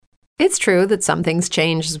It's true that some things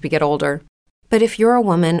change as we get older. But if you're a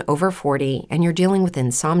woman over 40 and you're dealing with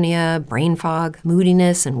insomnia, brain fog,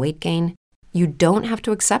 moodiness, and weight gain, you don't have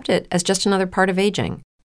to accept it as just another part of aging.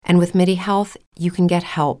 And with MIDI Health, you can get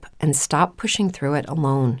help and stop pushing through it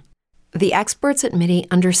alone. The experts at MIDI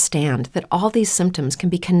understand that all these symptoms can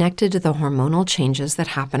be connected to the hormonal changes that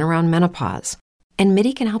happen around menopause, and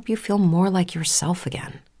MIDI can help you feel more like yourself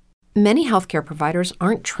again. Many healthcare providers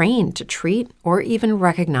aren't trained to treat or even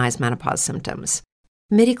recognize menopause symptoms.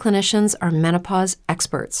 MIDI clinicians are menopause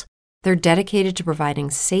experts. They're dedicated to providing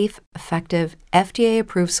safe, effective,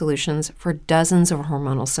 FDA-approved solutions for dozens of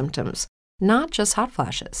hormonal symptoms, not just hot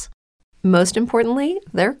flashes. Most importantly,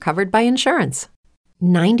 they're covered by insurance.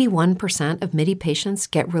 91% of MIDI patients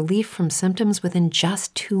get relief from symptoms within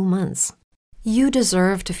just 2 months. You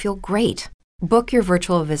deserve to feel great. Book your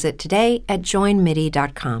virtual visit today at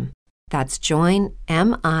joinmidi.com. That's joinmidi.com.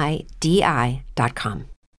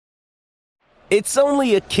 It's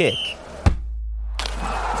only a kick,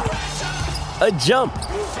 a jump,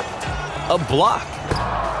 a block.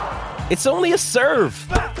 It's only a serve.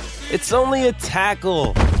 It's only a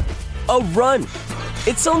tackle, a run.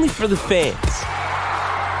 It's only for the fans.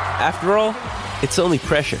 After all, it's only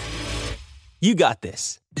pressure. You got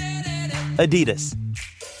this. Adidas.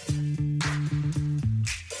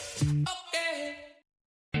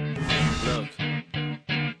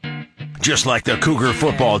 Just like the Cougar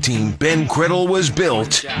football team, Ben Criddle was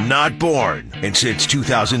built, not born. And since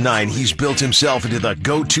 2009, he's built himself into the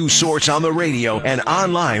go-to source on the radio and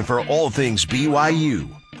online for all things BYU.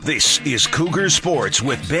 This is Cougar Sports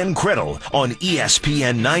with Ben Criddle on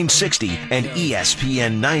ESPN 960 and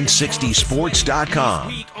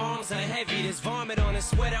ESPN960sports.com.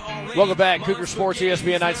 Welcome back, Cougar Sports,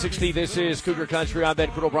 ESPN 960. This is Cougar Country. I'm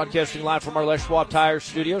Ben Criddle, broadcasting live from our Les Schwab Tire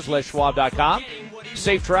Studios, leschwab.com.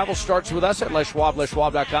 Safe travel starts with us at Les Schwab,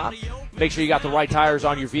 leschwab.com. Make sure you got the right tires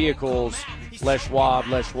on your vehicles, Les Schwab,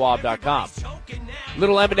 leschwab.com.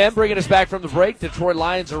 Little Eminem bringing us back from the break. Detroit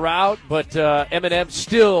Lions are out, but Eminem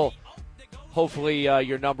still, hopefully,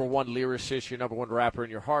 your number one lyricist, your number one rapper in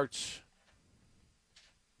your hearts.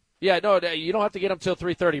 Yeah, no, you don't have to get him till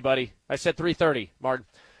 3:30, buddy. I said 3:30, Martin.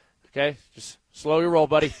 Okay? Just slow your roll,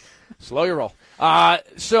 buddy. Slow your roll.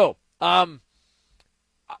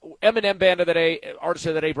 Eminem Band of the Day, Artist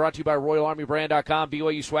of the Day, brought to you by RoyalArmyBrand.com.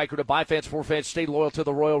 BYU swag crew to buy fans, for fans. Stay loyal to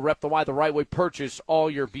the Royal. Rep the Y the right way. Purchase all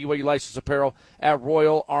your BYU licensed apparel at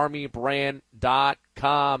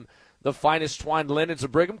RoyalArmyBrand.com. The finest twined linens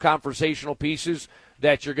of Brigham, conversational pieces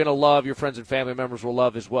that you're going to love. Your friends and family members will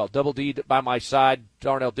love as well. Double D by my side.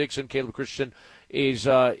 Darnell Dixon, Caleb Christian is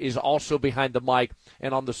also behind the mic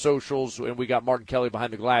and on the socials, and we got Martin Kelly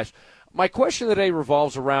behind the glass. My question today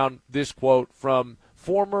revolves around this quote from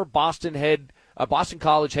former Boston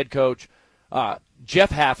College head coach Jeff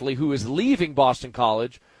Hafley, who is leaving Boston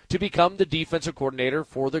College to become the defensive coordinator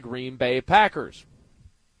for the Green Bay Packers.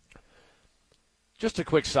 Just a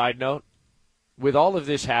quick side note, with all of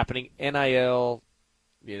this happening, NIL,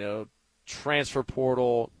 transfer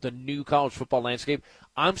portal, the new college football landscape,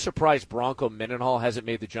 I'm surprised Bronco Mendenhall hasn't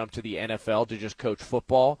made the jump to the NFL to just coach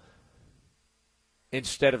football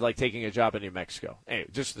instead of taking a job in New Mexico. Anyway,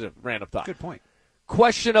 just a random thought. Good point.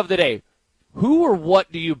 Question of the day. Who or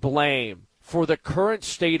what do you blame for the current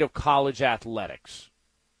state of college athletics?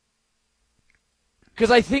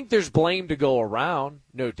 Because I think there's blame to go around,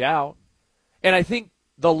 no doubt. And I think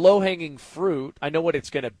the low-hanging fruit, I know what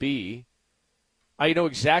it's going to be. I know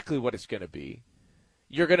exactly what it's going to be.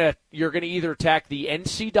 You're going to either attack the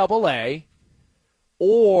NCAA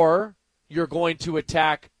or you're going to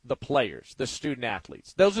attack the players, the student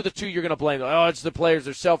athletes. Those are the two you're going to blame. Oh, it's the players.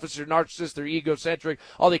 They're selfish. They're narcissists. They're egocentric.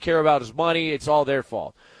 All they care about is money. It's all their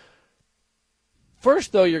fault.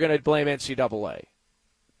 First, though, you're going to blame NCAA.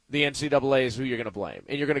 The NCAA is who you're going to blame.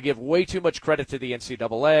 And you're going to give way too much credit to the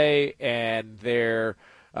NCAA and their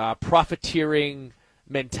profiteering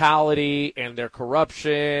mentality and their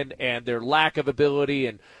corruption and their lack of ability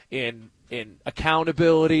and in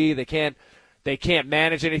accountability. They can't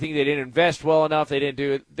manage anything. They didn't invest well enough. They didn't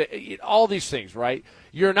do it. All these things, right?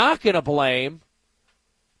 You're not going to blame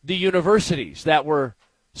the universities that were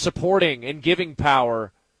supporting and giving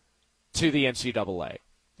power to the NCAA.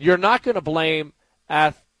 You're not going to blame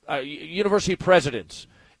university presidents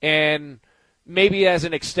and maybe as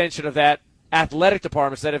an extension of that, athletic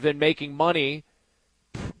departments that have been making money,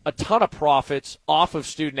 a ton of profits off of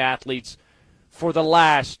student athletes for the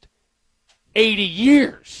last 80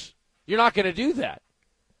 years. You're not going to do that,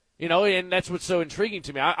 and that's what's so intriguing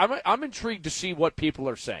to me. I'm intrigued to see what people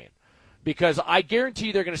are saying because I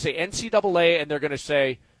guarantee they're going to say NCAA and they're going to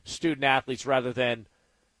say student athletes rather than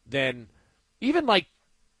even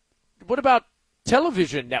what about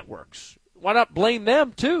television networks? Why not blame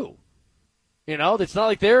them too? It's not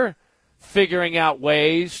like they're figuring out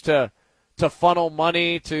ways to funnel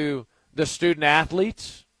money to the student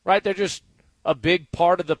athletes, right? They're just a big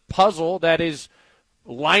part of the puzzle that is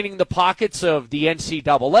lining the pockets of the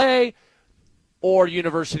NCAA or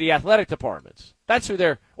university athletic departments. That's who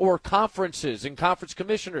they're, or conferences and conference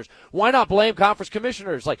commissioners. Why not blame conference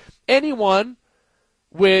commissioners? Like, anyone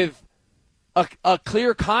with a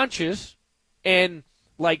clear conscience and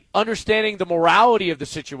like understanding the morality of the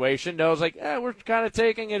situation knows, like, we're kind of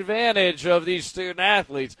taking advantage of these student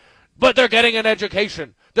athletes, but they're getting an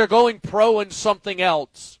education. They're going pro in something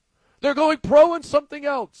else. We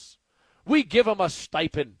give them a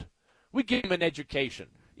stipend. We give them an education.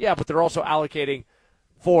 Yeah, but they're also allocating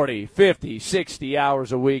 40, 50, 60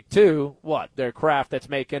 hours a week to their craft that's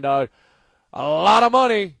making a lot of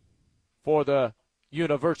money for the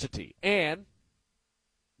university and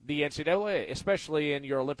the NCAA, especially in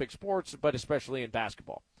your Olympic sports, but especially in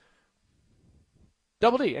basketball.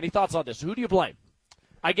 Double D, any thoughts on this? Who do you blame?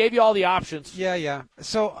 I gave you all the options. Yeah.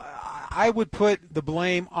 So I would put the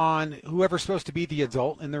blame on whoever's supposed to be the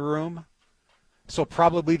adult in the room. So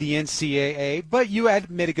probably the NCAA. But you had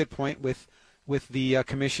made a good point with the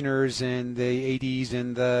commissioners and the ADs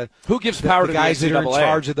and the power to guys the that are in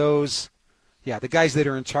charge of those. Yeah, the guys that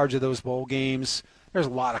are in charge of those bowl games. There's a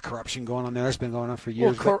lot of corruption going on there. That's been going on for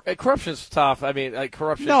years. Well, corruption's tough. I mean,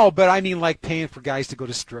 corruption. No, but I mean, like paying for guys to go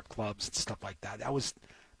to strip clubs and stuff like that.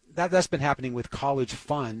 That's been happening with college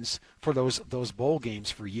funds for those bowl games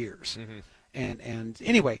for years. Mm-hmm. And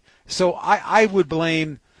anyway, so I would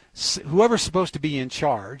blame whoever's supposed to be in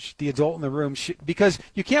charge, the adult in the room, because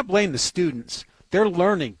you can't blame the students. They're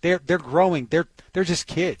learning. They're growing. They're just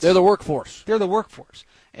kids. They're the workforce.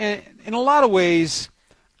 And in a lot of ways,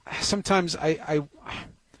 sometimes I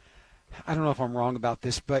don't know if I'm wrong about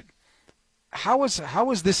this, but how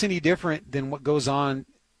is this any different than what goes on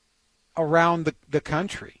around the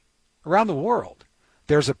country, around the world?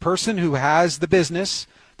 There's a person who has the business.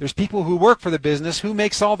 There's people who work for the business. Who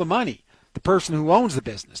makes all the money? The person who owns the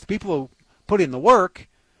business. The people who put in the work,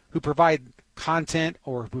 who provide content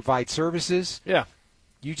or provide services. Yeah.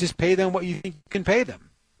 You just pay them what you think you can pay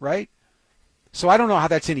them, right? So I don't know how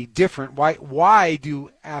that's any different. Why do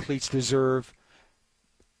athletes deserve?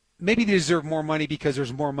 Maybe they deserve more money because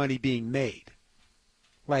there's more money being made.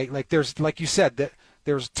 Like there's, like you said, that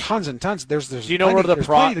there's tons and tons. There's do you know where the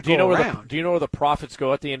do you know where the profits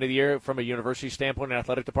go at the end of the year from a university standpoint, an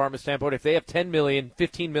athletic department standpoint? If they have 10 million,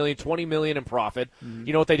 15 million, 20 million in profit,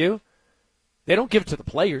 You know what they do? They don't give it to the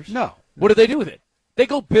players. No. What do they do with it? They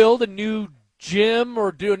go build a new gym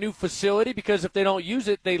or do a new facility, because if they don't use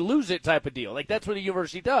it, they lose it, type of deal. Like, that's what a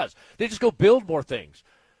university does. They just go build more things.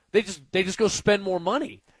 They just go spend more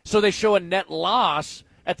money. So they show a net loss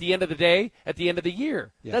at the end of the day, at the end of the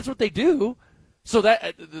year. Yeah. That's what they do. So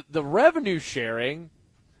that the revenue sharing,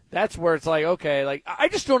 that's where it's like, okay, like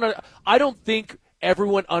I don't think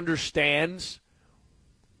everyone understands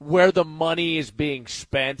where the money is being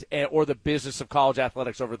spent or the business of college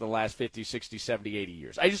athletics over the last 50, 60, 70, 80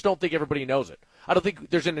 years. I just don't think everybody knows it. I don't think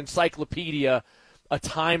there's an encyclopedia, a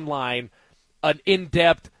timeline, an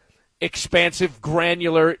in-depth, expansive,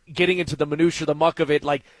 granular, getting into the minutia, the muck of it,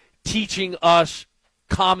 like teaching us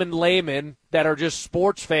common laymen that are just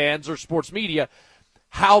sports fans or sports media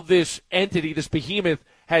how this entity, this behemoth,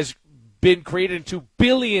 has been created into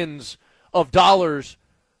billions of dollars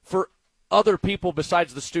for other people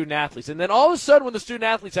besides the student athletes. And then all of a sudden, when the student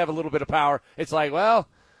athletes have a little bit of power, it's like, well,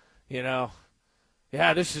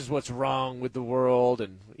 this is what's wrong with the world.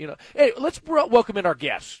 And, hey, let's welcome in our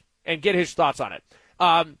guest and get his thoughts on it.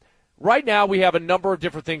 Right now, we have a number of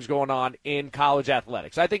different things going on in college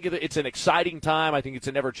athletics. I think it's an exciting time. I think it's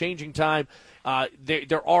an ever-changing time.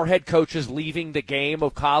 There are head coaches leaving the game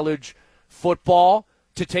of college football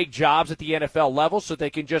to take jobs at the NFL level so they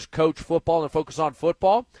can just coach football and focus on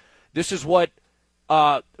football. This is what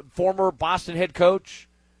former Boston head coach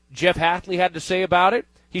Jeff Hathley had to say about it.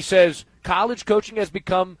 He says, college coaching has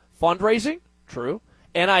become fundraising, true,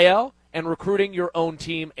 NIL, and recruiting your own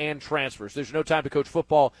team and transfers. There's no time to coach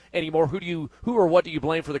football anymore. Who or what do you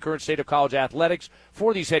blame for the current state of college athletics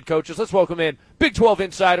for these head coaches? Let's welcome in Big 12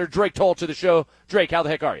 insider Drake Toll to the show. Drake, how the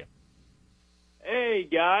heck are you? Hey,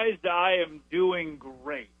 guys, I am doing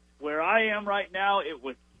great. Where I am right now, it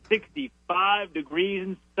was 65 degrees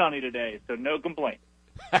and sunny today, so no complaint.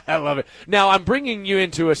 I love it. Now, I'm bringing you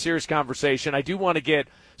into a serious conversation. I do want to get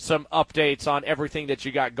some updates on everything that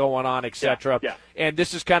you got going on, etc. Yeah. And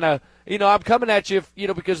this is kind of, I'm coming at you,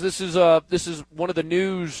 because this is one of the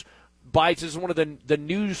news bites. This is one of the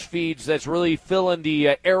news feeds that's really filling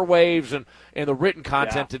the airwaves and the written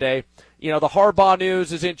content today. The Harbaugh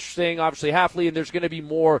news is interesting, obviously Hafley, and there's going to be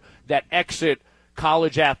more that exit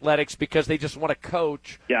college athletics because they just want to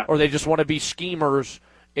coach or they just want to be schemers,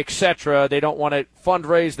 etc. They don't want to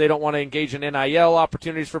fundraise. They don't want to engage in NIL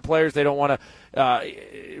opportunities for players. They don't want to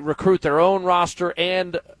recruit their own roster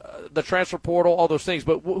and the transfer portal, all those things.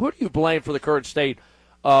 But who do you blame for the current state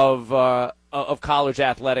of college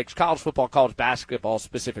athletics, college football, college basketball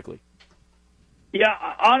specifically? Yeah,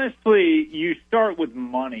 honestly, you start with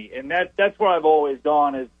money, and that's where I've always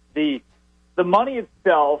gone. Is the money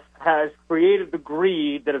itself has created the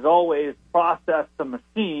greed that has always processed the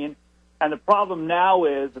machine, and the problem now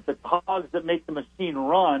is that the cogs that make the machine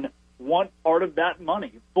run want part of that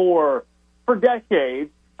money. For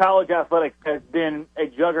decades, college athletics has been a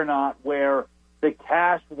juggernaut where the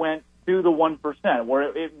cash went to the 1%,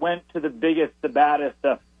 where it went to the biggest, the baddest,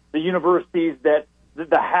 the universities that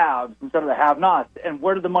the haves instead of the have-nots. And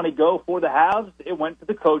where did the money go for the haves? It went to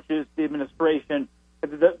the coaches, the administration,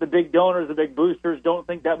 the big donors, the big boosters. Don't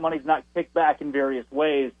think that money's not kicked back in various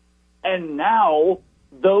ways. And now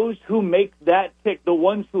those who make that tick, the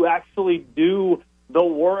ones who actually do the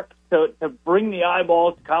work to bring the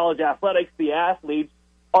eyeballs to college athletics, the athletes,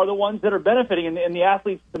 are the ones that are benefiting. And the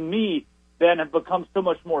athletes, to me, then have become so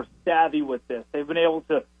much more savvy with this. They've been able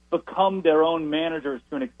to become their own managers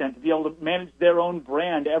to an extent, to be able to manage their own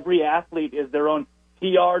brand. Every athlete is their own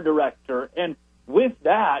PR director. And with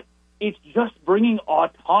that, it's just bringing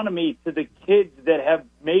autonomy to the kids that have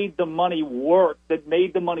made the money work, that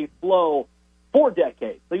made the money flow for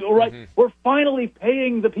decades. Like, all right, we're finally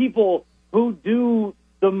paying the people who do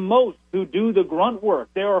the most, who do the grunt work.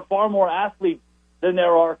 There are far more athletes than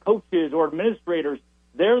there are coaches or administrators.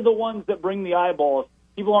 They're the ones that bring the eyeballs.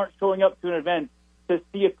 People aren't showing up to an event to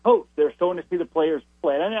see a coach. They're showing to see the players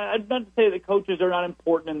play. And I'm not to say that coaches are not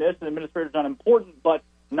important in this and administrators are not important, but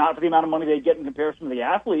not for the amount of money they get in comparison to the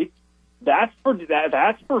athletes. That's for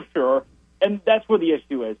sure. And that's where the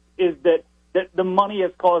issue is that the money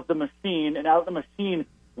has caused the machine, and now the machine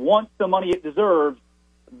wants the money it deserves.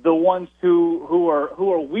 The ones who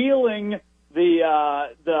are wheeling the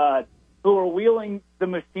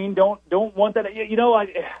machine don't want that.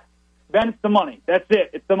 Ben, it's the money. That's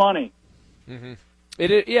it. It's the money. Mm-hmm.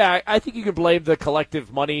 I think you can blame the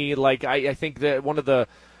collective money. Like I think that one of the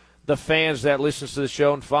fans that listens to the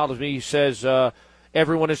show and follows me says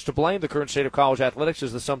everyone is to blame. The current state of college athletics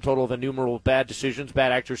is the sum total of innumerable bad decisions,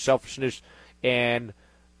 bad actors, selfishness, and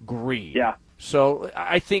greed. Yeah. So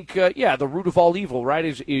I think the root of all evil, right,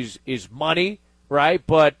 is money, right?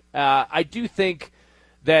 But I do think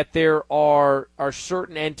that there are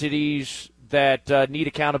certain entities that need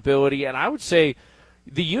accountability, and I would say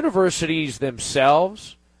the universities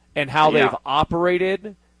themselves and how they've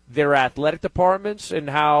operated their athletic departments and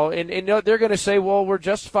how and they're going to say, well, we're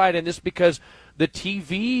justified in this because the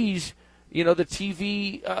TVs, the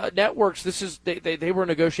TV networks, they were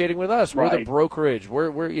negotiating with us. We're the brokerage.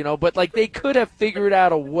 We're but like they could have figured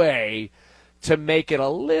out a way to make it a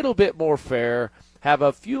little bit more fair, have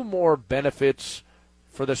a few more benefits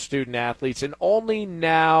for the student athletes, and only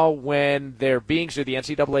now when they're being sued, the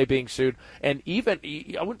NCAA being sued, and even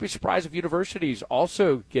I wouldn't be surprised if universities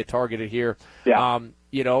also get targeted here. Yeah.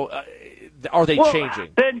 Are they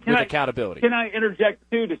changing with accountability? Can I interject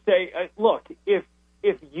too to say, look, if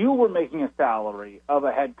you were making a salary of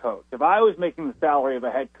a head coach, if I was making the salary of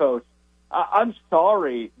a head coach, I'm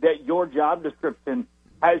sorry that your job description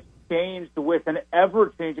has changed with an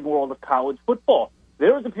ever-changing world of college football.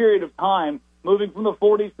 There was a period of time moving from the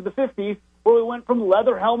 40s to the 50s, where we went from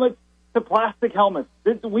leather helmets to plastic helmets.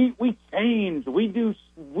 We change. We do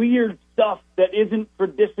weird stuff that isn't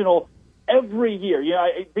traditional every year.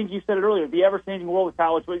 I think you said it earlier, the ever-changing world of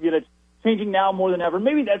college, it's changing now more than ever.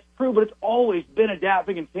 Maybe that's true, but it's always been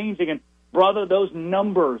adapting and changing. And, brother, those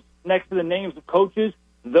numbers next to the names of coaches,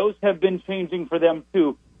 those have been changing for them,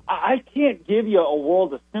 too. I can't give you a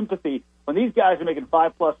world of sympathy when these guys are making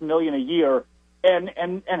 $5+ million a year and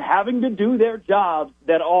having to do their jobs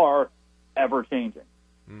that are ever changing.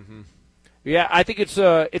 Mm-hmm. Yeah, I think it's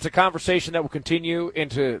a conversation that will continue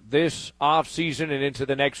into this off season and into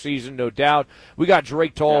the next season, no doubt. We got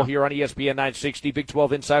Drake Toll here on ESPN 960, Big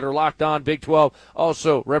 12 Insider, Locked On Big 12,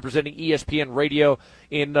 also representing ESPN Radio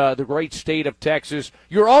in the great state of Texas.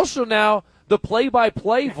 You're also now the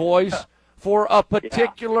play-by-play voice for a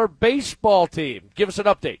particular baseball team. Give us an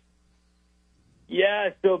update. Yeah,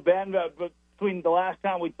 so Ben, between the last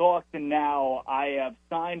time we talked and now, I have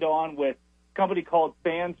signed on with a company called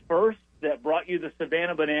Fans First that brought you the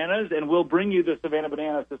Savannah Bananas, and will bring you the Savannah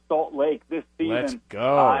Bananas to Salt Lake this season. Let's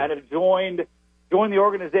go. And have joined join the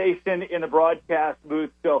organization in the broadcast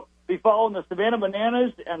booth. So be following the Savannah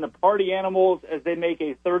Bananas and the Party Animals as they make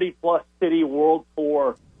a 30-plus city world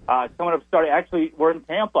tour coming up starting. Actually, we're in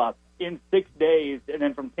Tampa in 6 days, and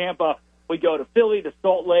then from Tampa we go to Philly, to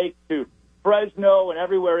Salt Lake, to Fresno, and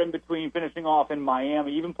everywhere in between, finishing off in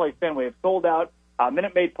Miami, even play Fenway. It's sold out.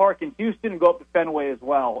 Minute Maid Park in Houston, and go up to Fenway as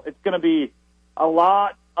well. It's going to be a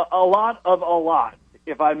lot,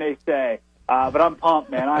 if I may say. But I'm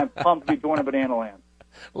pumped, man. I'm pumped to be joining Banana Land.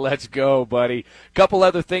 Let's go, buddy. Couple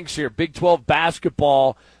other things here. Big 12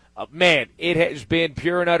 basketball. Man, it has been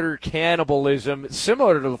pure and utter cannibalism,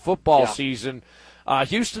 similar to the football season.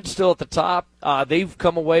 Houston's still at the top. They've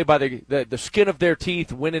come away by the skin of their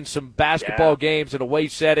teeth, winning some basketball games in away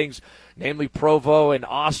settings, namely Provo and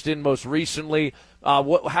Austin most recently.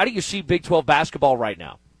 How do you see Big 12 basketball right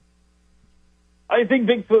now? I think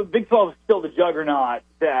Big 12 is still the juggernaut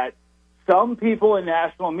that some people in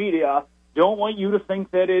national media don't want you to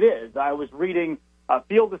think that it is. I was reading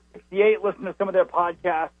Field of 68, listening to some of their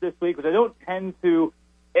podcasts this week, which I don't tend to,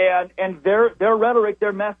 and their rhetoric,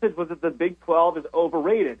 their message was that the Big 12 is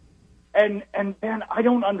overrated. And Ben, I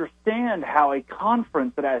don't understand how a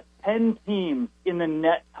conference that has 10 teams in the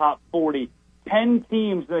net top 40, 10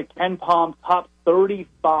 teams in the Ken Palm top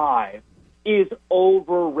 35 is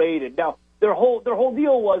overrated. Now, their whole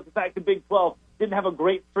deal was the fact the Big 12 didn't have a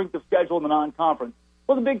great strength of schedule in the non-conference.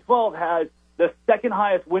 Well, the Big 12 has the second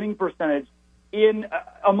highest winning percentage in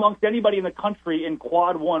amongst anybody in the country in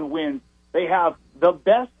quad one wins. They have the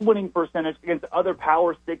best winning percentage against other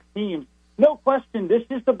Power 6 teams. No question, this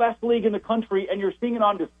is the best league in the country, and you're seeing it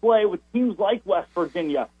on display with teams like West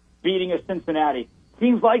Virginia beating a Cincinnati,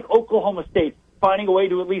 teams like Oklahoma State finding a way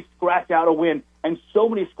to at least scratch out a win, and so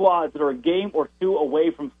many squads that are a game or two away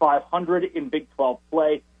from 500 in Big 12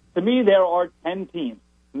 play. To me, there are 10 teams,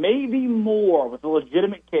 maybe more, with a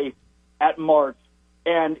legitimate case at March.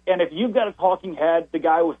 And if you've got a talking head, the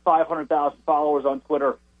guy with 500,000 followers on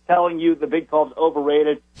Twitter, telling you the Big 12 is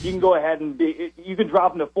overrated, you can go ahead and you can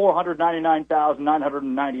drop them to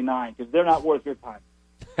 499,999 because they're not worth your time.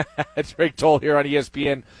 That's Rick Toll here on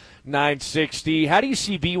ESPN 960. How do you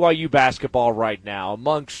see BYU basketball right now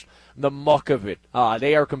amongst the muck of it?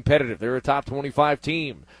 They are competitive. They're a top 25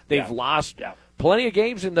 team. They've lost plenty of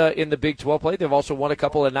games in the Big 12 play. They've also won a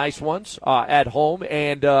couple of nice ones at home,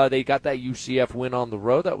 and they got that UCF win on the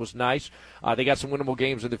road. That was nice. They got some winnable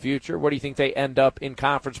games in the future. Where do you think they end up in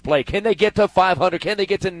conference play? Can they get to 500? Can they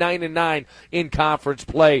get to 9-9 in conference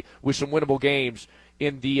play with some winnable games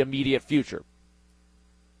in the immediate future?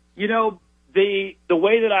 You know, the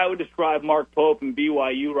way that I would describe Mark Pope and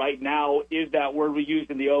BYU right now is that word we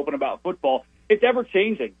used in the open about football. It's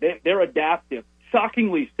ever-changing. They're adaptive,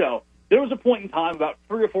 shockingly so. There was a point in time about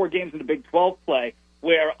 3 or 4 games in the Big 12 play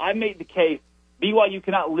where I made the case BYU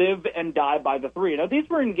cannot live and die by the three. Now, these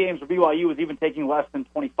were in games where BYU was even taking less than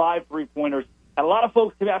 25 three-pointers. And a lot of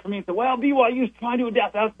folks came after me and said, well, BYU is trying to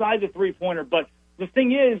adapt outside the three-pointer. But the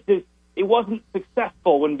thing is it wasn't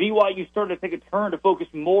successful when BYU started to take a turn to focus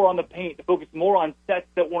more on the paint, to focus more on sets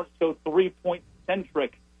that weren't so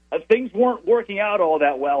three-point-centric. Things weren't working out all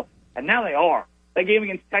that well, and now they are. That game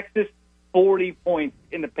against Texas, 40 points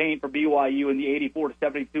in the paint for BYU in the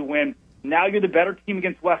 84-72 win. Now you're the better team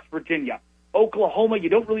against West Virginia. Oklahoma, you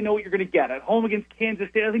don't really know what you're going to get. At home against Kansas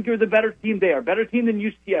State, I think you're the better team there. Better team than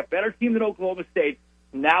UCF, better team than Oklahoma State.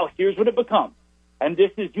 Now here's what it becomes. And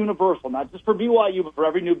this is universal, not just for BYU, but for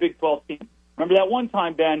every new Big 12 team. Remember that one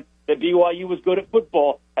time, Ben, that BYU was good at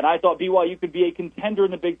football, and I thought BYU could be a contender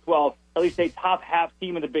in the Big 12, at least a top half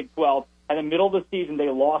team in the Big 12. And in the middle of the season, they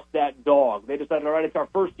lost that dog. They decided, all right, it's our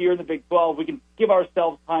first year in the Big 12. We can give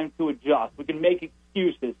ourselves time to adjust. We can make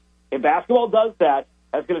excuses. If basketball does that,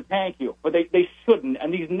 that's going to tank you. But they shouldn't.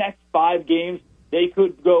 And these next 5 games, they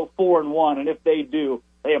could go 4-1. And if they do,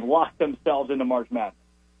 they have locked themselves into March Madness.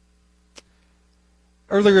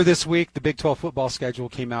 Earlier this week, the Big 12 football schedule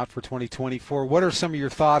came out for 2024. What are some of your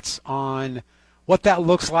thoughts on what that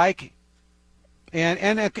looks like?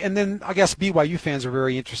 And then I guess BYU fans are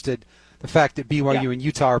very interested. The fact that BYU and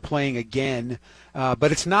Utah are playing again,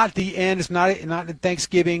 but it's not the end. It's not a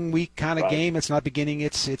Thanksgiving week kind of game. It's not beginning.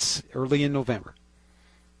 It's early in November.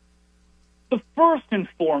 The first and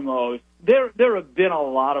foremost, there have been a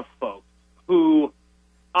lot of folks who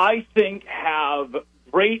I think have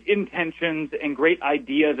great intentions and great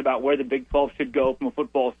ideas about where the Big 12 should go from a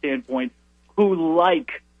football standpoint, who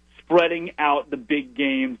like spreading out the big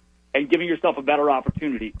games and giving yourself a better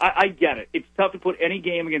opportunity. I get it. It's tough to put any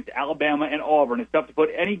game against Alabama and Auburn. It's tough to put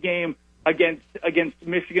any game against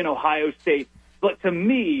Michigan, Ohio State. But to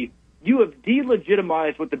me, you have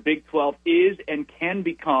delegitimized what the Big 12 is and can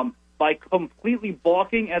become by completely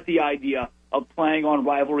balking at the idea of playing on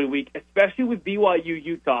rivalry week, especially with BYU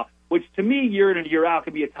Utah, which to me year in and year out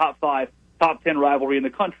could be a top 5, top 10 rivalry in the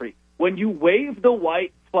country. When you wave the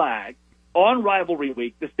white flag on rivalry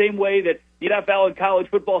week, the same way that the NFL and college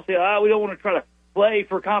football say, we don't want to try to play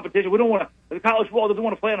for competition. We don't want to. The college football doesn't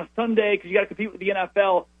want to play on a Sunday because you got to compete with the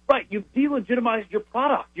NFL. Right? You've delegitimized your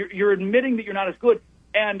product. You're admitting that you're not as good.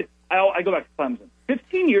 And I go back to Clemson.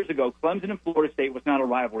 15 years ago, Clemson and Florida State was not a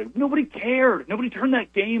rivalry. Nobody cared. Nobody turned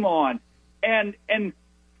that game on. And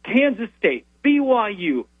Kansas State,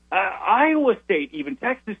 BYU, Iowa State, even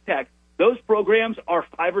Texas Tech, those programs are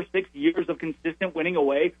 5 or 6 years of consistent winning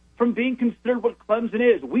away from being considered what Clemson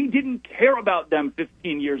is. We didn't care about them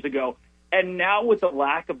 15 years ago. And now with the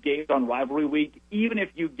lack of games on rivalry week, even if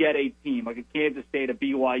you get a team like a Kansas State, a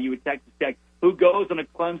BYU, a Texas Tech, who goes on a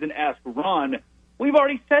Clemson-esque run, we've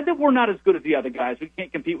already said that we're not as good as the other guys. We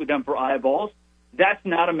can't compete with them for eyeballs. That's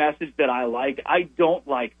not a message that I like. I don't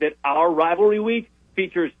like that our rivalry week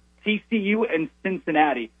features TCU and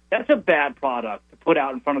Cincinnati. That's a bad product to put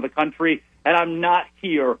out in front of the country, and I'm not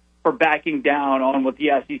here for backing down on what the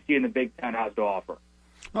SEC and the Big Ten has to offer.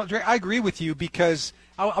 Well, Dre, I agree with you because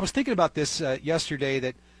I was thinking about this yesterday,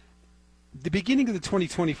 that the beginning of the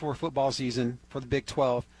 2024 football season for the Big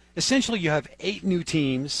 12, essentially you have 8 new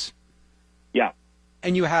teams. Yeah.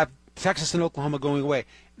 And you have Texas and Oklahoma going away.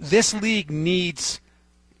 This league needs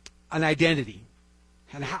an identity.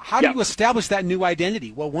 And how do you establish that new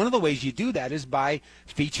identity? Well, one of the ways you do that is by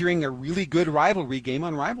featuring a really good rivalry game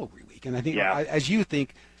on rivalry week. And I think, as you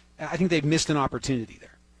think, I think they've missed an opportunity there.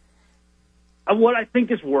 What I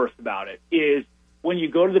think is worse about it is when you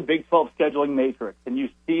go to the Big 12 scheduling matrix and you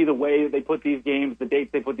see the way that they put these games, the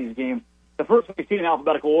dates they put these games, the first one you see in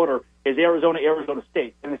alphabetical order is Arizona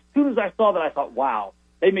State. And as soon as I saw that, I thought, wow,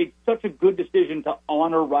 they made such a good decision to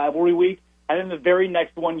honor rivalry week. And then the very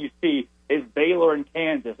next one you see is Baylor and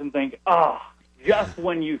Kansas, and think, just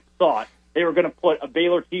when you thought they were going to put a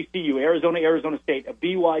Baylor TCU, Arizona State, a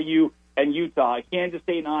BYU and Utah, a Kansas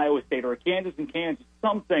State and Iowa State, or a Kansas and Kansas,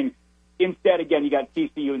 something. Instead, again, you got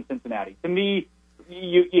TCU and Cincinnati. To me,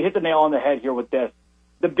 you hit the nail on the head here with this.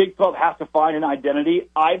 The Big 12 has to find an identity.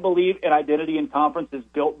 I believe an identity in conference is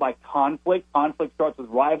built by conflict. Conflict starts with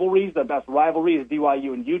rivalries. The best rivalry is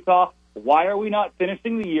BYU and Utah. Why are we not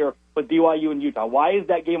finishing the year with BYU and Utah? Why is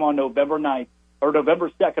that game on November 9th or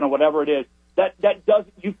November 2nd or whatever it is? That does,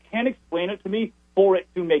 you can't explain it to me for it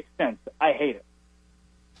to make sense. I hate it.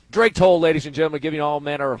 Drake Toll, ladies and gentlemen, giving all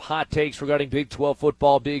manner of hot takes regarding Big 12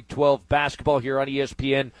 football, Big 12 basketball here on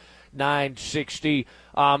ESPN 960.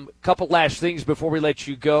 Couple last things before we let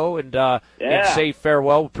you go and say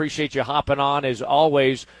farewell. Appreciate you hopping on as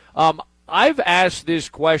always. I've asked this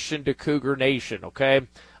question to Cougar Nation, okay?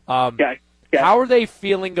 How are they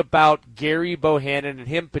feeling about Gerry Bohanon and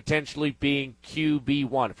him potentially being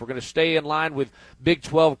QB1? If we're going to stay in line with Big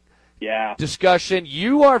 12 discussion,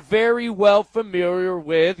 you are very well familiar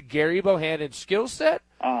with Gerry Bohanon's skill set,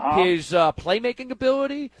 his playmaking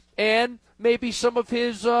ability, and maybe some of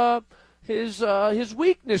his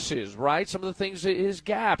weaknesses, right? Some of the things, his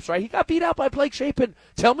gaps, right? He got beat out by Blake Shapen.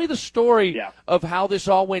 Tell me the story of how this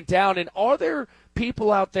all went down, and are there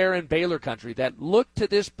people out there in Baylor country that look to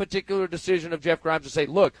this particular decision of Jeff Grimes and say,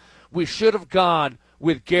 look, we should have gone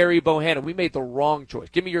with Gerry Bohanon. We made the wrong choice.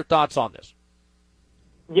 Give me your thoughts on this.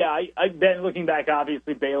 Yeah, I've been looking back.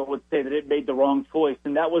 Obviously, Baylor would say that it made the wrong choice,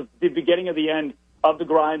 and that was the beginning of the end of the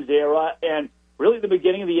Grimes era, and really the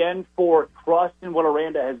beginning of the end for trust in what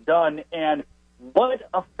Aranda has done. And what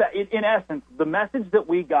in essence, the message that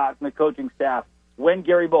we got from the coaching staff when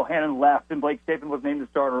Gerry Bohanon left and Blake Shapen was named the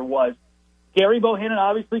starter was, Gerry Bohanon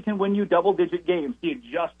obviously can win you double-digit games. He had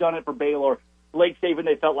just done it for Baylor. Blake Shapen,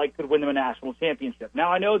 they felt like, could win them a national championship.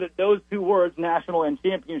 Now, I know that those two words, national and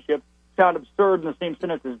championship, sound absurd in the same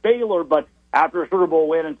sentence as Baylor, but after a Sugar Bowl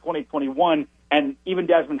win in 2021 and even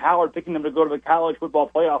Desmond Howard picking them to go to the college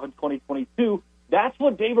football playoff in 2022, that's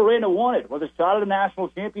what Dave Aranda wanted, was a shot at a national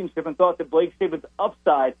championship, and thought that Blake Shapen's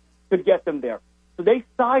upside could get them there. So they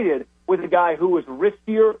sided with a guy who was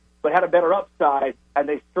riskier but had a better upside, and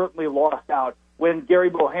they certainly lost out when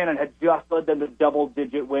Gerry Bohanon had just led them to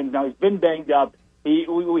double-digit wins. Now, he's been banged up.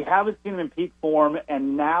 We haven't seen him in peak form,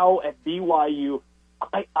 and now at BYU,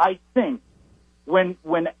 I think when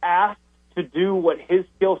asked to do what his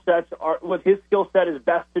skill set is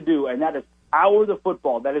best to do, and that is power the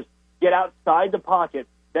football, that is get outside the pocket,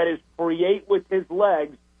 that is create with his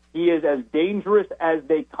legs, he is as dangerous as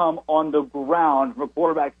they come on the ground from a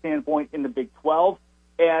quarterback standpoint in the Big 12.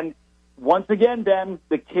 And once again, Ben,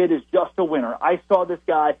 the kid is just a winner. I saw this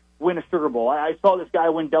guy win a Sugar Bowl. I saw this guy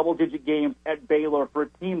win double-digit games at Baylor for a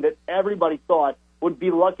team that everybody thought would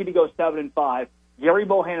be lucky to go 7-5. Gerry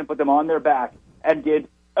Bohanon put them on their back and did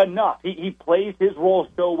enough. He plays his role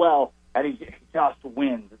so well, and he just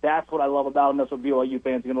wins. That's what I love about him. That's what BYU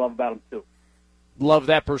fans are going to love about him, too. Love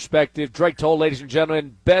that perspective. Drake Toll, ladies and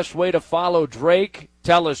gentlemen, best way to follow Drake.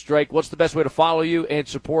 Tell us, Drake, what's the best way to follow you and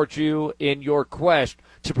support you in your quest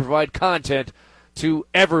to provide content to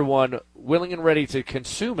everyone willing and ready to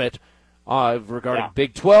consume it regarding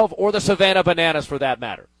Big 12 or the Savannah Bananas for that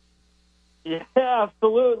matter? Yeah,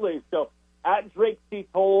 absolutely. So at Drake C.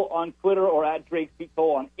 Toll on Twitter or at Drake C.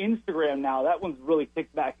 Toll on Instagram now. That one's really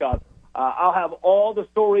kicked back up. I'll have all the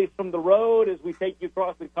stories from the road as we take you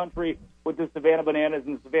across the country with the Savannah Bananas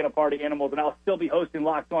and the Savannah Party Animals, and I'll still be hosting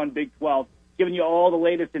Locked On Big 12, giving you all the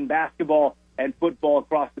latest in basketball and football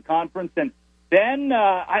across the conference. And then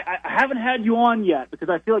I haven't had you on yet because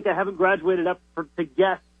I feel like I haven't graduated up to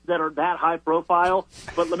guests that are that high profile.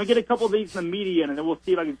 But let me get a couple of these in the median, and then we'll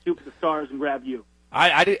see if I can shoot for the stars and grab you.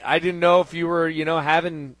 I didn't know if you were,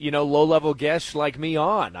 having, low-level guests like me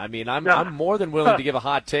on. I mean, I'm more than willing to give a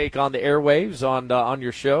hot take on the airwaves on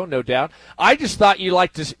your show, no doubt. I just thought you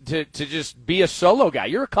liked to just be a solo guy.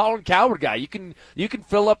 You're a Colin Cowherd guy. You can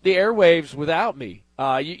fill up the airwaves without me.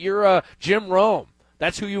 You're a Jim Rome.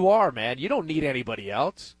 That's who you are, man. You don't need anybody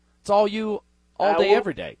else. It's all you all day,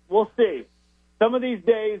 every day. We'll see. Some of these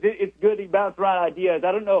days, it's good to bounce around ideas.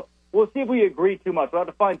 I don't know. We'll see if we agree too much. We'll have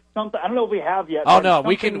to find something. I don't know if we have yet. Oh, no,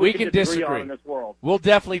 we can disagree. On in this world. We'll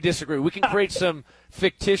definitely disagree. We can create some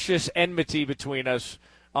fictitious enmity between us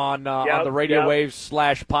on the radio waves /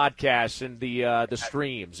 podcasts and the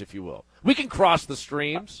streams, if you will. We can cross the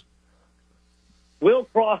streams. We'll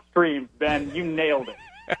cross streams, Ben. You nailed it.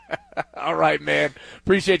 All right, man.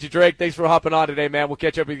 Appreciate you, Drake. Thanks for hopping on today, man. We'll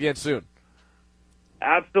catch up with you again soon.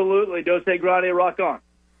 Absolutely. Dose Grande, rock on.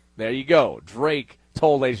 There you go. Drake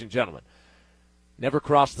Toll, ladies and gentlemen. Never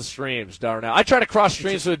cross the streams, Darnell. I try to cross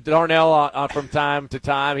streams with Darnell from time to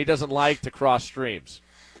time. He doesn't like to cross streams.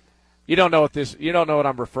 You don't know what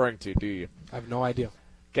I'm referring to, do you? I have no idea.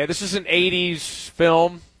 Okay, this is an 80s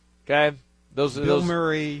film. Okay, Bill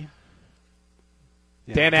Murray,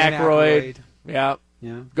 Dan Aykroyd. Yeah.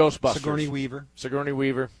 Ghostbusters. Sigourney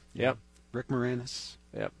Weaver. Yep. Rick Moranis.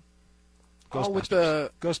 Yep. With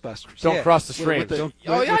the Ghostbusters. Don't cross the stream. I do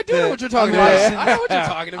know what you're talking about. I know what you're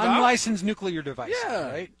talking about. Unlicensed nuclear device.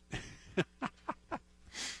 Yeah. Right?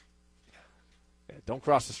 Don't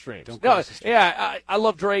cross the streams. Yeah, I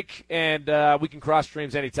love Drake, and we can cross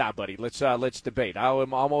streams anytime, buddy. Let's debate.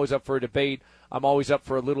 I'm always up for a debate. I'm always up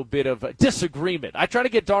for a little bit of disagreement. I try to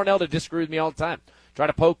get Darnell to disagree with me all the time. Try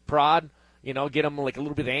to poke, prod, get him like a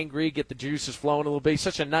little bit angry, get the juices flowing a little bit. He's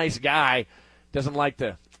such a nice guy.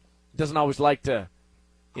 Doesn't always like to,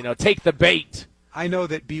 take the bait. I know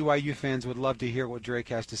that BYU fans would love to hear what Drake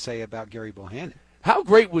has to say about Gerry Bohanon. How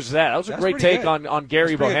great was that? That was a great take on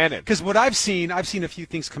Gerry Bohanon. Because what I've seen a few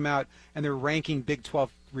things come out, and they're ranking Big 12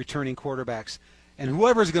 returning quarterbacks. And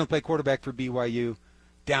whoever's going to play quarterback for BYU,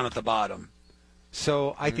 down at the bottom.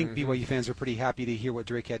 So I think BYU fans are pretty happy to hear what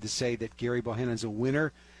Drake had to say, that Gerry Bohanon's a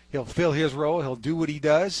winner. He'll fill his role. He'll do what he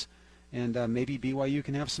does. And maybe BYU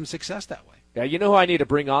can have some success that way. Yeah, you know who I need to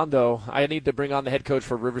bring on, though? I need to bring on the head coach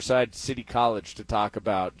for Riverside City College to talk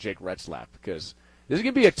about Jake Retzlaff, because this is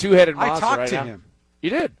going to be a two-headed monster right now. I talked to him. You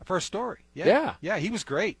did? For a story. Yeah. Yeah, he was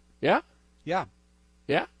great. Yeah? Yeah.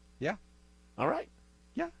 Yeah? Yeah. All right.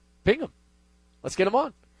 Yeah. Ping him. Let's get him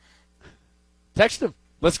on. Text him.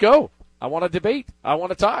 Let's go. I want to debate. I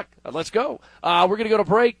want to talk. Let's go. We're going to go to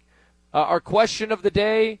break. Our question of the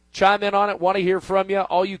day, chime in on it. Want to hear from you,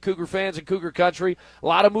 all you Cougar fans in Cougar Country. A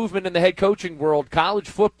lot of movement in the head coaching world. College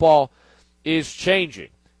football is changing.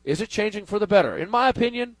 Is it changing for the better? In my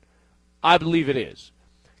opinion, I believe it is.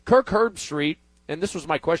 Kirk Herbstreit, and this was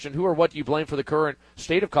my question, who or what do you blame for the current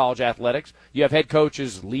state of college athletics? You have head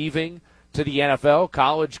coaches leaving to the NFL.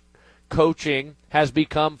 College coaching has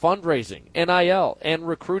become fundraising, NIL, and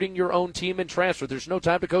recruiting your own team and transfer. There's no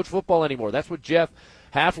time to coach football anymore. That's what Jeff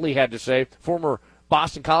Hafley had to say, former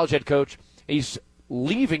Boston College head coach. He's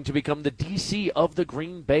leaving to become the DC of the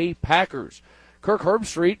Green Bay Packers. Kirk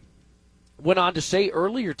Herbstreit went on to say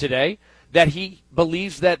earlier today that he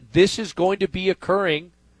believes that this is going to be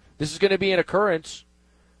occurring. This is going to be an occurrence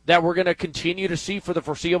that we're going to continue to see for the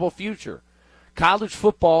foreseeable future. College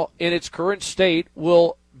football in its current state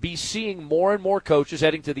will be seeing more and more coaches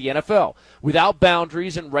heading to the NFL. Without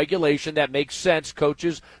boundaries and regulation that makes sense,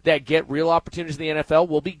 coaches that get real opportunities in the NFL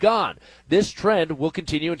will be gone. This trend will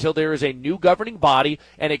continue until there is a new governing body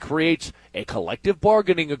and it creates a collective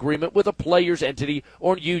bargaining agreement with a players' entity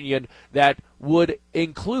or union that would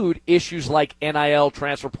include issues like NIL,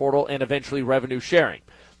 transfer portal, and eventually revenue sharing.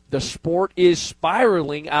 The sport is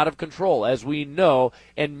spiraling out of control, as we know,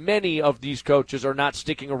 and many of these coaches are not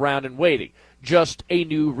sticking around and waiting. Just a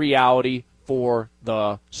new reality for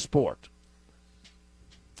the sport.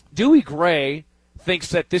 Dewey Gray thinks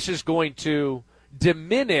that this is going to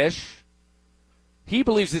diminish. He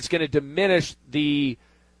believes it's going to diminish the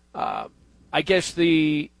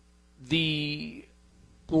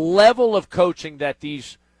level of coaching that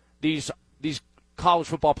these college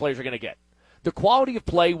football players are going to get. The quality of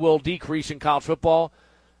play will decrease in college football,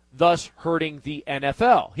 thus hurting the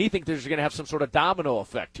NFL. He thinks there's going to have some sort of domino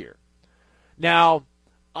effect here. Now,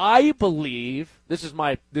 I believe this is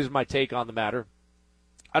my take on the matter.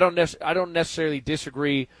 I don't necessarily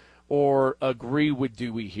disagree or agree with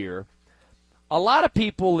Dewey here. A lot of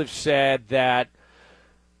people have said that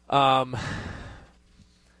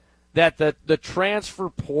that the transfer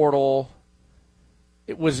portal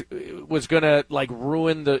it was going to like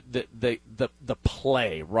ruin the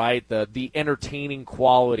play, right? The entertaining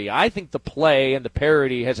quality. I think the play and the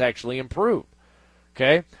parity has actually improved.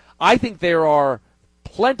 Okay? I think there are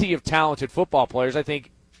plenty of talented football players. I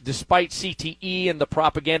think despite CTE and the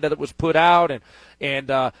propaganda that was put out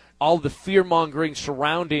and all the fear-mongering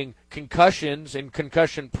surrounding concussions and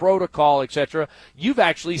concussion protocol, etc., you've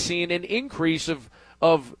actually seen an increase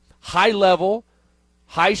of high-level,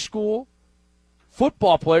 high school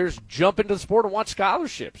football players jump into the sport and want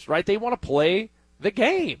scholarships, right? They want to play the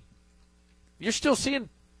game. You're still seeing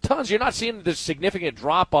tons. You're not seeing the significant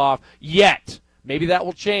drop-off yet. Maybe that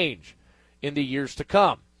will change in the years to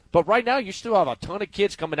come. But right now, you still have a ton of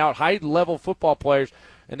kids coming out, high-level football players,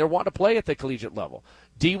 and they're wanting to play at the collegiate level.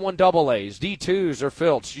 D1 AAs, D2s are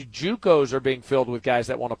filled. JUCOs are being filled with guys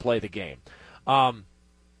that want to play the game.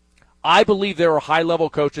 I believe there are high-level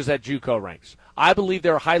coaches at JUCO ranks. I believe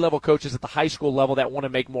there are high-level coaches at the high school level that want to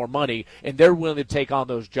make more money, and they're willing to take on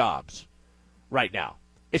those jobs right now.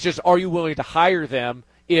 It's just, are you willing to hire them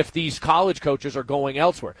if these college coaches are going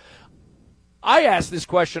elsewhere? I ask this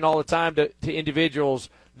question all the time to individuals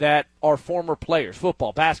that are former players,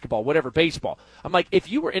 football, basketball, whatever, baseball. I'm like, if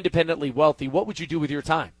you were independently wealthy, what would you do with your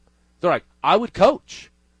time? They're like, I would coach.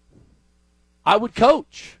 I would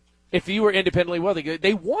coach if you were independently wealthy.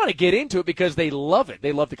 They want to get into it because they love it.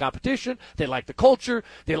 They love the competition. They like the culture.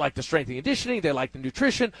 They like the strength and conditioning. They like the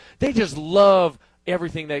nutrition. They just love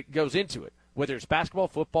everything that goes into it, whether it's basketball,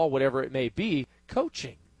 football, whatever it may be,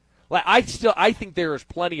 coaching. Like I think there is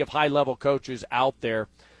plenty of high-level coaches out there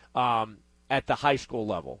at the high school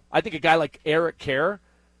level. I think a guy like Eric Kerr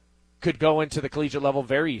could go into the collegiate level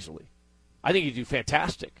very easily. I think he'd do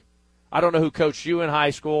fantastic. I don't know who coached you in high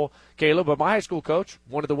school, Caleb, but my high school coach,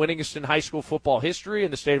 one of the winningest in high school football history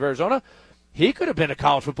in the state of Arizona, he could have been a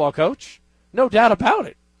college football coach. No doubt about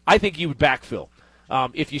it. I think he would backfill.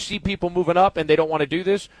 If you see people moving up and they don't want to do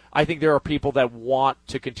this, I think there are people that want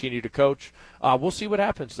to continue to coach. We'll see what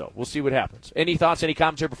happens, though. We'll see what happens. Any thoughts, any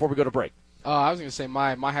comments here before we go to break? I was going to say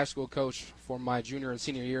my high school coach for my junior and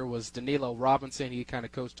senior year was Danilo Robinson. He kind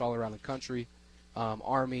of coached all around the country,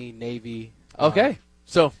 Army, Navy. Okay.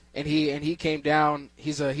 And he came down.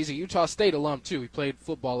 He's a Utah State alum too. He played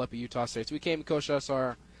football up at Utah State. So he came and coached us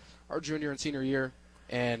our junior and senior year,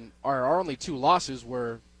 and our only two losses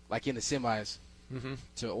were like in the semis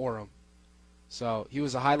to Orem. So he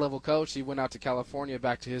was a high level coach. He went out to California,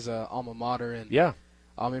 back to his alma mater, and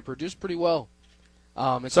and produced pretty well.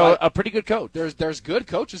 So a pretty good coach. There's good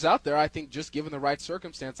coaches out there. I think just given the right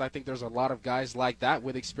circumstance, I think there's a lot of guys like that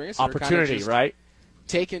with experience. Opportunity, right?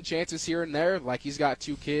 Taking chances here and there. Like he's got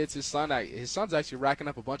two kids. His son's actually racking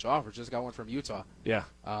up a bunch of offers. Just got one from Utah. Yeah.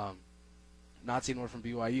 Not seen one from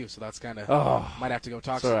BYU, so that's kind of might have to go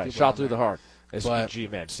talk to some people. Shot through the heart, as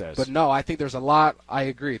G-Man says. But no, I think there's a lot. I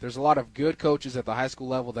agree. There's a lot of good coaches at the high school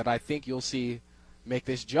level that I think you'll see make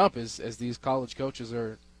this jump as these college coaches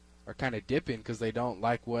are kind of dipping because they don't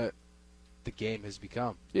like what the game has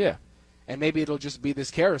become. Yeah. And maybe it'll just be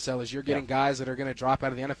this carousel as you're getting guys that are going to drop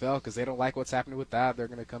out of the NFL because they don't like what's happening with that. They're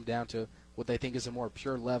going to come down to what they think is a more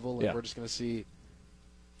pure level, and we're just going to see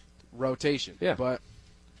rotation. Yeah. But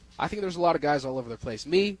I think there's a lot of guys all over the place.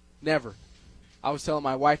 Me, never. I was telling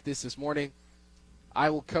my wife this morning.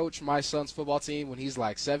 I will coach my son's football team when he's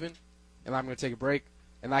like 7, and I'm going to take a break,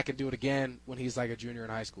 and I can do it again when he's like a junior in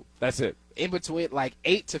high school. That's it. In between, like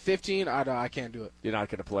 8 to 15, I can't do it. You're not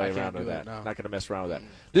going to play around with that. No. Not going to mess around with that.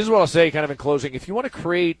 This is what I'll say kind of in closing. If you want to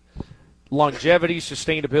create longevity,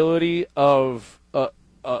 sustainability of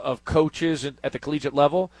coaches at the collegiate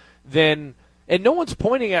level, then – and no one's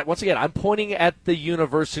pointing at – once again, I'm pointing at the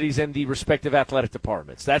universities and the respective athletic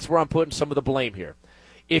departments. That's where I'm putting some of the blame here.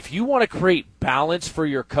 If you want to create balance for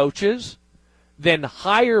your coaches – then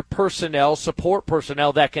hire personnel, support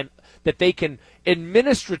personnel that that they can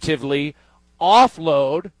administratively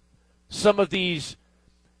offload some of these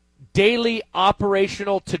daily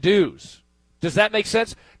operational to-dos. Does that make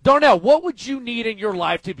sense? Darnell, what would you need in your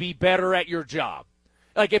life to be better at your job?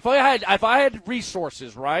 Like if I had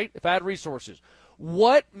resources, right? If I had resources,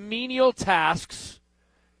 what menial tasks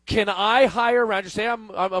can I hire around? Just say I'm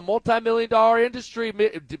a multi-million-dollar industry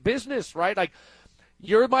business, right? Like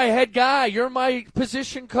you're my head guy, you're my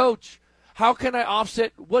position coach. How can I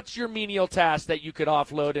offset? What's your menial task that you could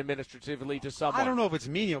offload administratively to someone? I don't know if it's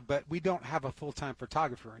menial, but we don't have a full-time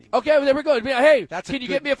photographer anymore. Okay, well, there we go. Hey, can you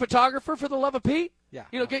get me a photographer for the love of Pete? Yeah.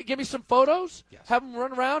 Give me some photos. Yes. Have them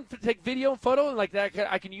run around, take video and photo, and like that.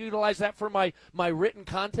 I can utilize that for my written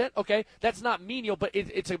content. Okay, that's not menial, but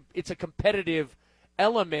it's a competitive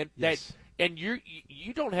element Yes. and you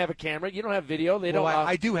don't have a camera, you don't have video.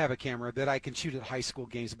 I do have a camera that I can shoot at high school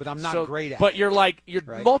games, but I'm not great at But it. you're Right.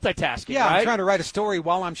 multitasking, Yeah, right? I'm trying to write a story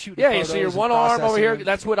while I'm shooting. Yeah, photos so you're and one arm over here. processing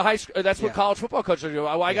That's what what college football coaches do.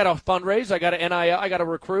 I got to fundraise. I got to NIL. I got to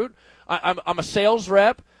recruit. I'm a sales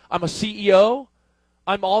rep. I'm a CEO.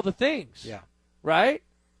 I'm all the things. Yeah. Right.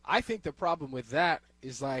 I think the problem with that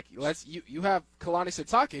is like you have Kalani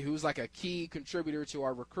Sitake, who's like a key contributor to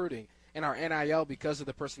our recruiting and our NIL because of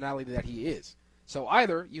the personality that he is. So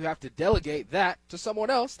either you have to delegate that to someone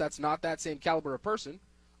else that's not that same caliber of person,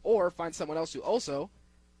 or find someone else who also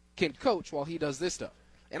can coach while he does this stuff.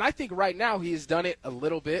 And I think right now he has done it a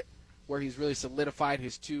little bit where he's really solidified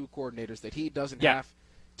his two coordinators that he doesn't have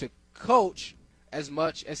to coach as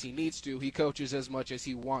much as he needs to. He coaches as much as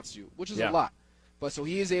he wants to, which is a lot. But so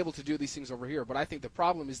he is able to do these things over here. But I think the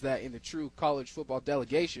problem is that in the true college football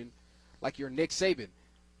delegation, like your Nick Saban,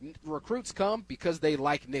 recruits come because they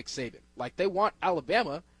like Nick Saban. Like they want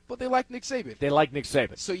Alabama, but they like Nick Saban. They like Nick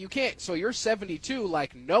Saban. So you can't. So you're 72,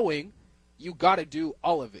 like knowing you got to do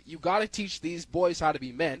all of it. You got to teach these boys how to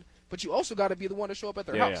be men, but you also got to be the one to show up at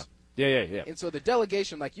their house. Yeah. And so the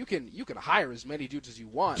delegation, like you can hire as many dudes as you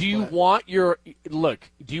want. Do you want your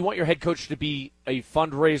head coach to be a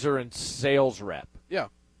fundraiser and sales rep? Yeah.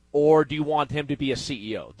 Or do you want him to be a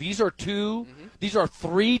CEO? These are these are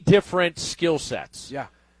three different skill sets. Yeah.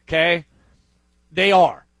 Okay? They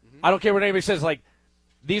are. I don't care what anybody says. Like,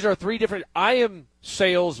 these are three different. I am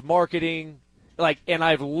sales, marketing, and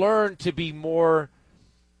I've learned to be more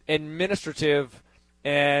administrative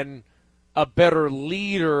and a better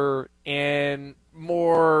leader and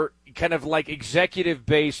more kind of like executive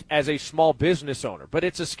based as a small business owner. But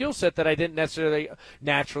it's a skill set that I didn't necessarily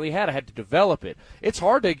naturally had. I had to develop it. It's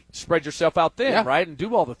hard to spread yourself out thin, right, and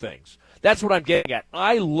do all the things. That's what I'm getting at.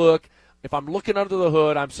 If I'm looking under the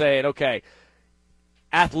hood, I'm saying, okay,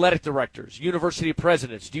 athletic directors, university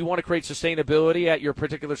presidents, do you want to create sustainability at your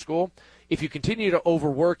particular school? If you continue to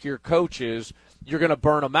overwork your coaches, you're going to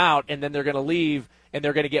burn them out, and then they're going to leave, and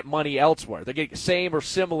they're going to get money elsewhere. They're getting the same or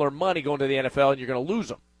similar money going to the NFL, and you're going to lose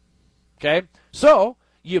them. Okay? So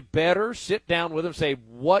you better sit down with them and say,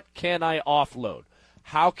 what can I offload?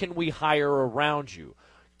 How can we hire around you?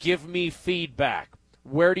 Give me feedback.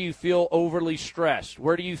 Where do you feel overly stressed?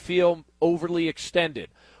 Where do you feel overly extended?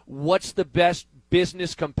 What's the best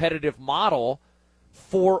business competitive model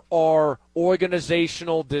for our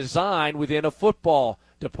organizational design within a football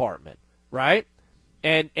department, right?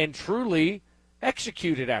 And truly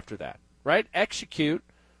execute it after that, right? Execute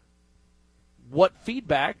what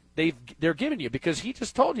feedback they're giving you, because he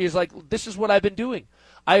just told you, he's like, this is what I've been doing.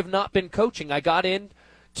 I have not been coaching. I got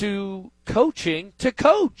into coaching to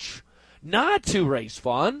coach, not to raise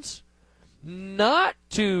funds, not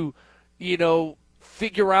to,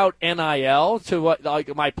 figure out NIL to what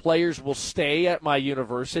like my players will stay at my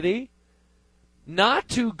university, not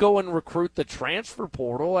to go and recruit the transfer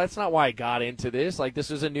portal. That's not why I got into this. Like, this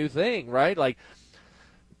is a new thing, right? Like,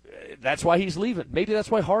 that's why he's leaving. Maybe that's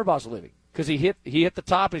why Harbaugh's leaving, because he hit the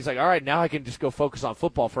top and he's like, all right, now I can just go focus on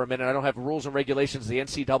football for a minute. I don't have rules and regulations, the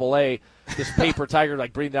NCAA, this paper tiger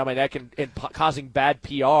like breathing down my neck and causing bad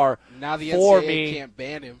PR. Now the for NCAA me. Can't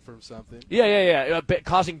ban him from something. Yeah.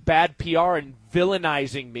 Causing bad PR and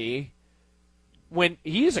villainizing me, when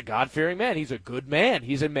he is a God-fearing man. He's a good man.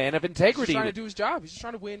 He's a man of integrity. He's trying to do his job. He's just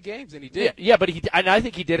trying to win games, and he did. Yeah, but I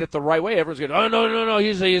think he did it the right way. Everyone's going, oh, no,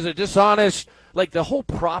 he's a dishonest, like the whole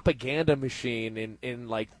propaganda machine in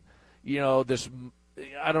like, this,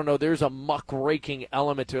 I don't know, there's a muckraking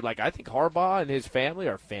element to it. Like, I think Harbaugh and his family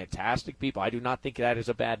are fantastic people. I do not think that is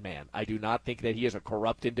a bad man. I do not think that he is a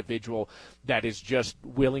corrupt individual that is just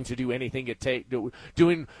willing to do anything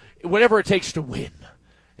doing whatever it takes to win.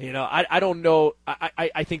 I don't know.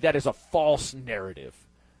 I think that is a false narrative.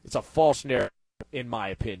 It's a false narrative, in my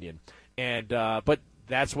opinion. And but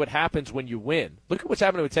that's what happens when you win. Look at what's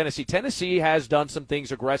happening with Tennessee. Tennessee has done some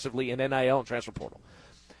things aggressively in NIL and transfer portal.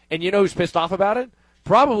 And you know who's pissed off about it?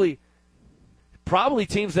 Probably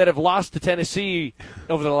teams that have lost to Tennessee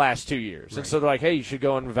over the last 2 years. Right. And so they're like, hey, you should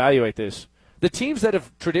go and evaluate this. The teams that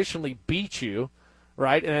have traditionally beat you,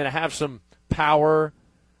 right, and then have some power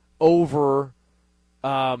over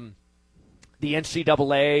the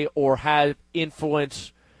NCAA or have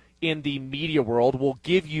influence in the media world will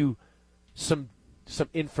give you some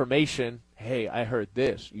information. Hey, I heard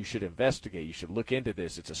this. You should investigate. You should look into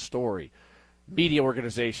this. It's a story. Media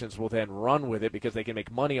organizations will then run with it because they can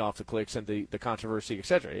make money off the clicks and the controversy, et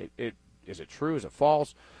cetera. Is it true? Is it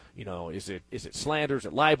false? Is it slander? Is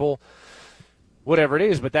it libel? Whatever it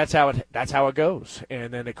is, but that's how it goes.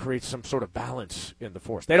 And then it creates some sort of balance in the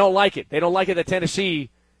force. They don't like it. They don't like it that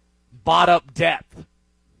Tennessee bought up depth.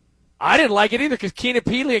 I didn't like it either because Keenan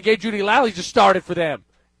Peely and Gabe Jeudy-Lally just started for them.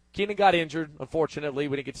 Keenan got injured, unfortunately.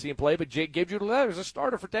 We didn't get to see him play, but Gabe Jeudy-Lally was a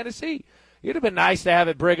starter for Tennessee. It'd have been nice to have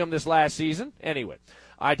it Brigham this last season. Anyway,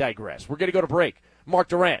 I digress. We're going to go to break. Mark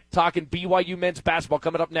Durant talking BYU men's basketball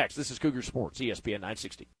coming up next. This is Cougar Sports, ESPN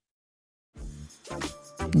 960.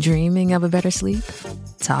 Dreaming of a better sleep?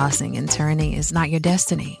 Tossing and turning is not your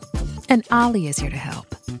destiny. And Ollie is here to help.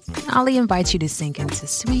 Ollie invites you to sink into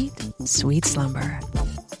sweet, sweet slumber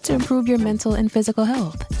to improve your mental and physical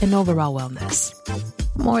health and overall wellness.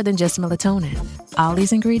 More than just melatonin,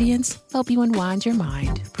 Ollie's ingredients help you unwind your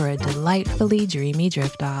mind for a delightfully dreamy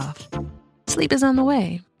drift off. Sleep is on the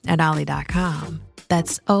way at Ollie.com.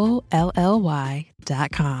 That's OLLY.com.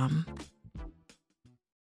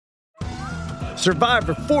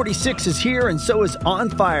 Survivor 46 is here, and so is On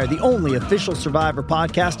Fire, the only official Survivor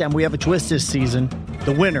podcast, and we have a twist this season.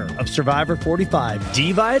 The winner of Survivor 45,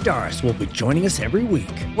 Dee Valladares, will be joining us every week.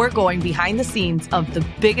 We're going behind the scenes of the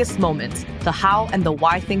biggest moments, the how and the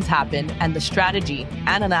why things happen, and the strategy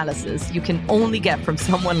and analysis you can only get from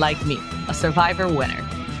someone like me, a Survivor winner.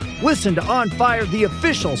 Listen to On Fire, the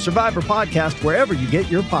official Survivor podcast, wherever you get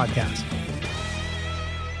your podcast.